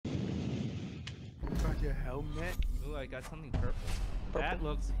Your helmet. Ooh, I got something purple. That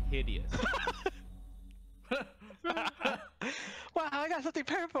looks hideous. Wow, I got something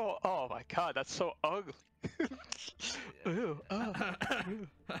purple. Oh my god, that's so ugly. Ooh, oh.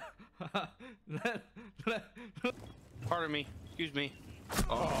 Pardon me. Excuse me.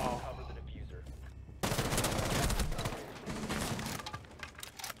 Oh. Cover the diffuser.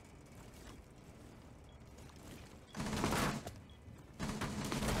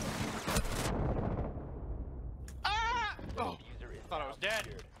 Ah! Oh, Diffuser is thought I now was dead.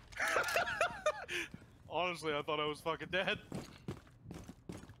 secured. Honestly, I thought I was fucking dead.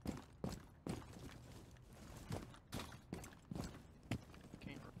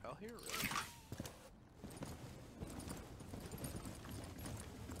 Can't repel here, really?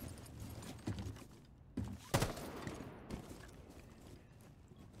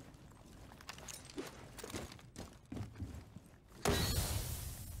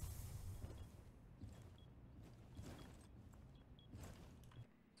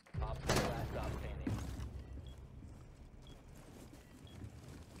 Op 4 last stop standing.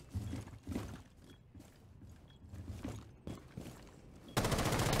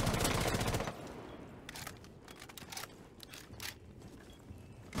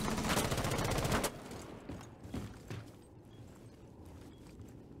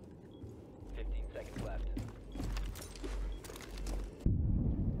 Seconds left.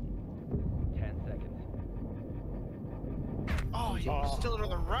 10 seconds. Oh, he was still to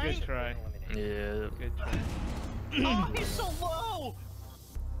the right. Good try. Yeah. Good try. Oh, he's so low.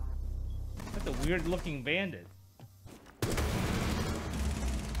 That's a weird looking bandit. Watch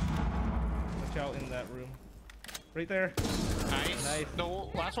out in that room. Right there. Nice. Nice. The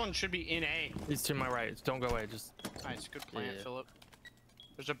last one should be in A. He's to my right. Don't go away. Just Nice. Good plan, Yeah. Philip.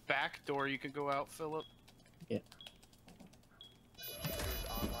 There's a back door you could go out, Philip. yeah. Diffuser's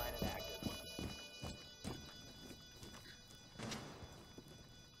online and active.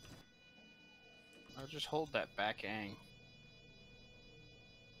 I'll just hold that back ang.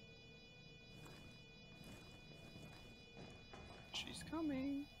 She's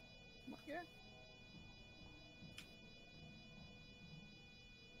coming. Oh my god.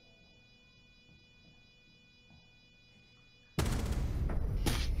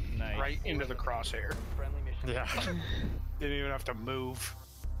 Nice. Right into the crosshair. Friendly mission. Yeah. Didn't even have to move.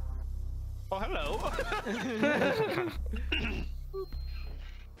 Oh, hello.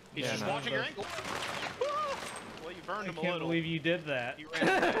 He's Yeah, just no, watching your ankle. Well, you burned I him a can't little. believe you did that. He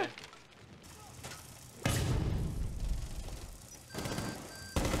ran away.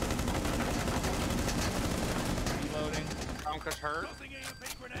 Reloading. Tonka's hurt.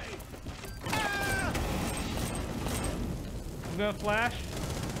 I'm gonna flash.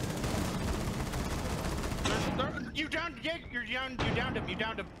 You downed, yeah, you downed him, you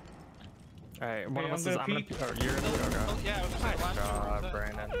downed him. All right. One Okay, of us I'm is. gonna I'm gonna. peek. Or you're in the Oh, yeah, I was just saying last God, one.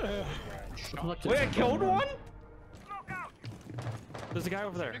 Brandon. Look, Wait, I killed one? There's a guy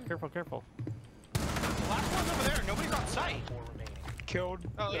over there. Careful, careful. The last one's over there, nobody's on site. 4 remaining. Killed.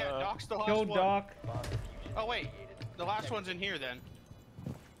 Oh yeah, Doc's the last Killed one. Doc. Bomb diffusion Oh wait, initiated. the last one's in here then.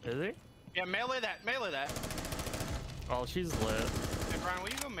 Is he? Yeah, melee that, melee that. Oh, she's lit. Hey Brian, will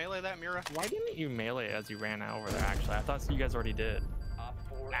you go melee that, Mira? Why didn't you melee as you ran out over there? Actually, I thought you guys already did. Op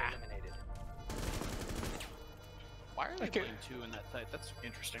 4 eliminated. Why are they Okay. playing two in that site? That's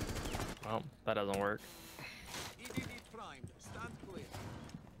interesting. Well, that doesn't work. EDD primed. Stand clear.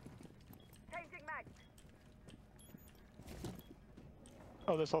 Changing mag.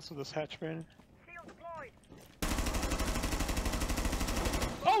 Oh, there's also this hatch, Brandon. Shield deployed.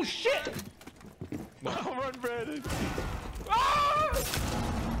 Oh shit! Oh, run, Brandon!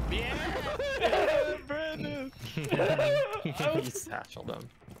 Yeah! Brandon! He satcheled him.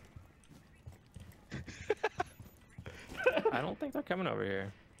 I don't think they're coming over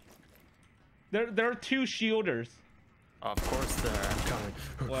here. There are two shielders. Of course they're coming.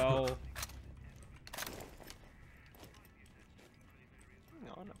 Well,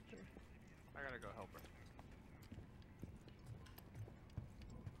 No, I'm not there. I gotta go help her.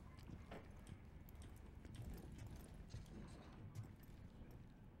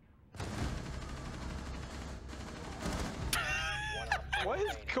 What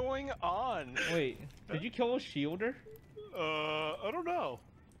is going on? wait. Did you kill a shielder? I don't know.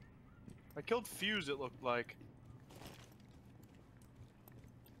 I killed Fuse, it looked like.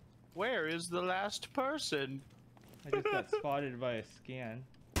 Where is the last person? I just got spotted by a scan.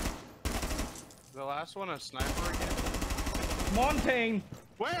 The last one a sniper again? Montaigne!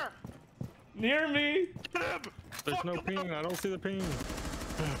 Where? Near me! Get him! There's Fuck no him ping. up! I don't see the ping.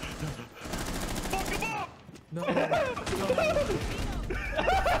 Fuck him up! No.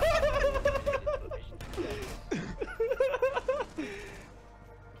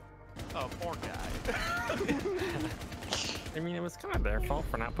 their fault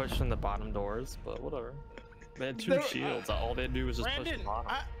for not pushing the bottom doors, but whatever. They had two There- shields. All they had to do was just push Brandon, the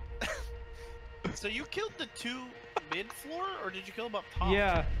bottom. so you killed the two mid-floor, or did you kill them up top?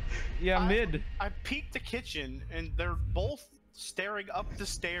 Yeah, mid. I peeked the kitchen, and they're both staring up the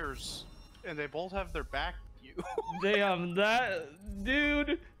stairs, and they both have their back to you. Damn, that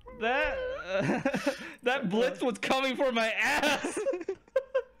dude, that that blitz was coming for my ass.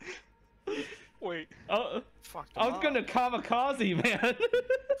 Wait, Fucked I them was up. gonna kamikaze, man.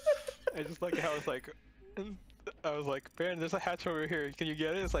 I just like how I was like, Baron, there's a hatch over here. Can you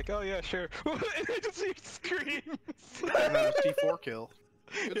get it? It's like, oh yeah, sure. And I just hear screams. And then a C4 kill.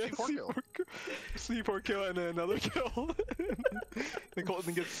 Good Yeah, C4 kill. C4 kill and then another kill. Then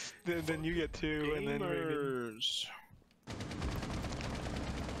Colton gets, then you get two, and then Reagan. Gamers.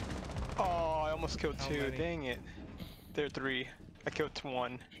 Oh, I almost killed How two. many? Dang it. There are three. I killed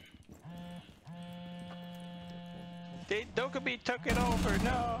one. They Dokkaebi took it over.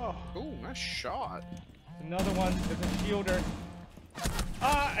 No. Ooh, nice shot. Another one. There's a shielder.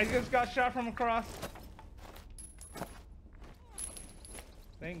 Ah, I just got shot from across.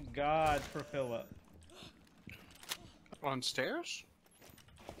 Thank God for Philip. On stairs?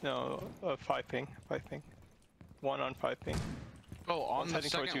 No, 5 ping. 5 ping. 1 on 5 ping. Oh, on One's the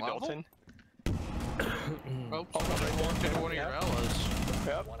heading towards second you, level? Dalton. Oh, somebody walked into one of your Ellas.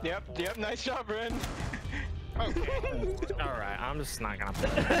 Yep. Nice job, Bren. Okay. Alright, I'm just not gonna play.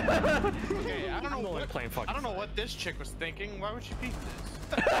 Okay, I don't know I'm only what playing fucking I don't know side. what this chick was thinking. Why would she peek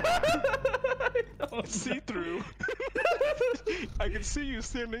this? See through. I can see you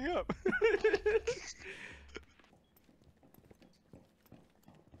standing up.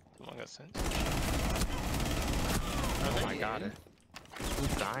 Among Us sense. Oh my god.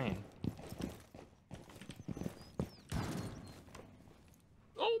 Who's dying?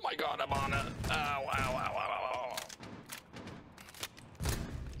 Oh my god, I'm on it. Ow, ow, ow, ow,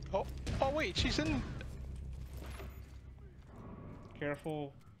 ow. Oh, wait, she's in.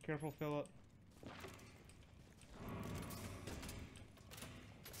 Careful, Philip.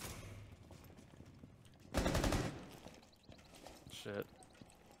 Shit.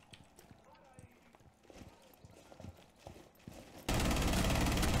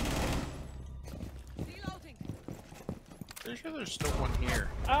 Reloading. Pretty sure there's still one here.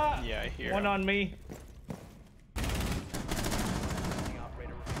 Ah, Yeah, I hear. one on me.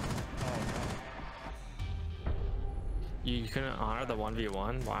 Operator You couldn't honor the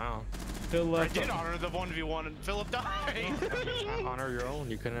 1v1? Wow. Philip. I did honor the 1v1 and Philip died. Honor your own,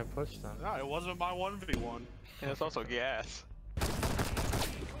 you couldn't have pushed them. No, it wasn't my 1v1. And it's also gas.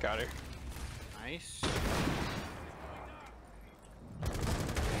 Got her. Nice.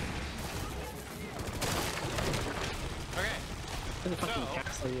 Okay. In the fucking So-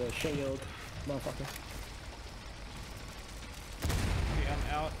 castle, you shield, motherfucker. Okay,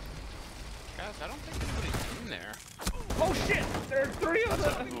 I'm out. Guys, I don't think anybody's in there. Oh shit! There are 3 of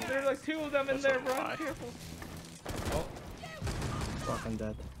them. There's like 2 of them in That's there, a bro. lie. Careful. Oh, Fucking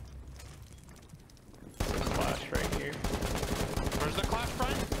dead. Flash right here. Where's the class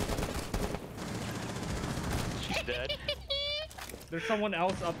friend? She's dead. there's someone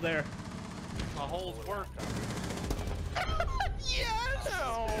else up there. My holes work. Yes!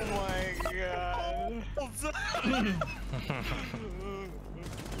 Oh my god.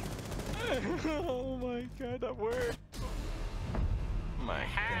 Oh my god, that worked. My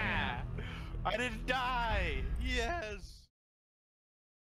god. I didn't die. Yes.